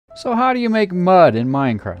So how do you make mud in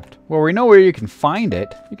Minecraft? Well, we know where you can find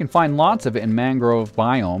it. You can find lots of it in mangrove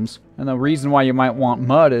biomes. And the reason why you might want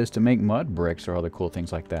mud is to make mud bricks or other cool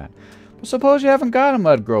things like that. But suppose you haven't got a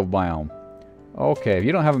mangrove biome. Okay, if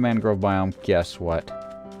you don't have a mangrove biome, guess what?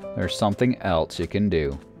 There's something else you can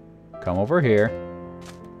do. Come over here.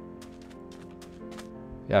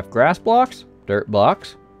 You have grass blocks, dirt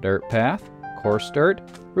path, coarse dirt,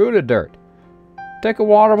 rooted dirt. Take a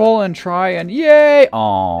water bowl and try and yay!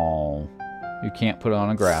 Oh, you can't put it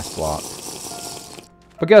on a grass block.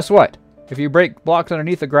 But guess what? If you break blocks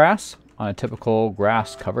underneath the grass, on a typical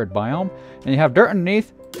grass-covered biome, and you have dirt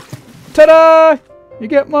underneath, ta-da! You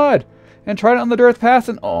get mud. And try it on the dirt path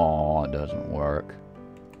and oh, it doesn't work.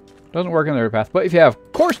 Doesn't work in the dirt path. But if you have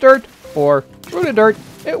coarse dirt or rooted dirt,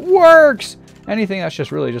 it works! Anything that's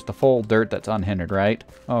just really just a full dirt that's unhindered, right?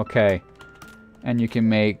 Okay. And you can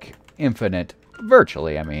make infinite,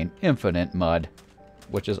 virtually, I mean, infinite mud.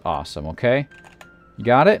 Which is awesome, okay? You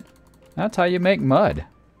got it? That's how you make mud.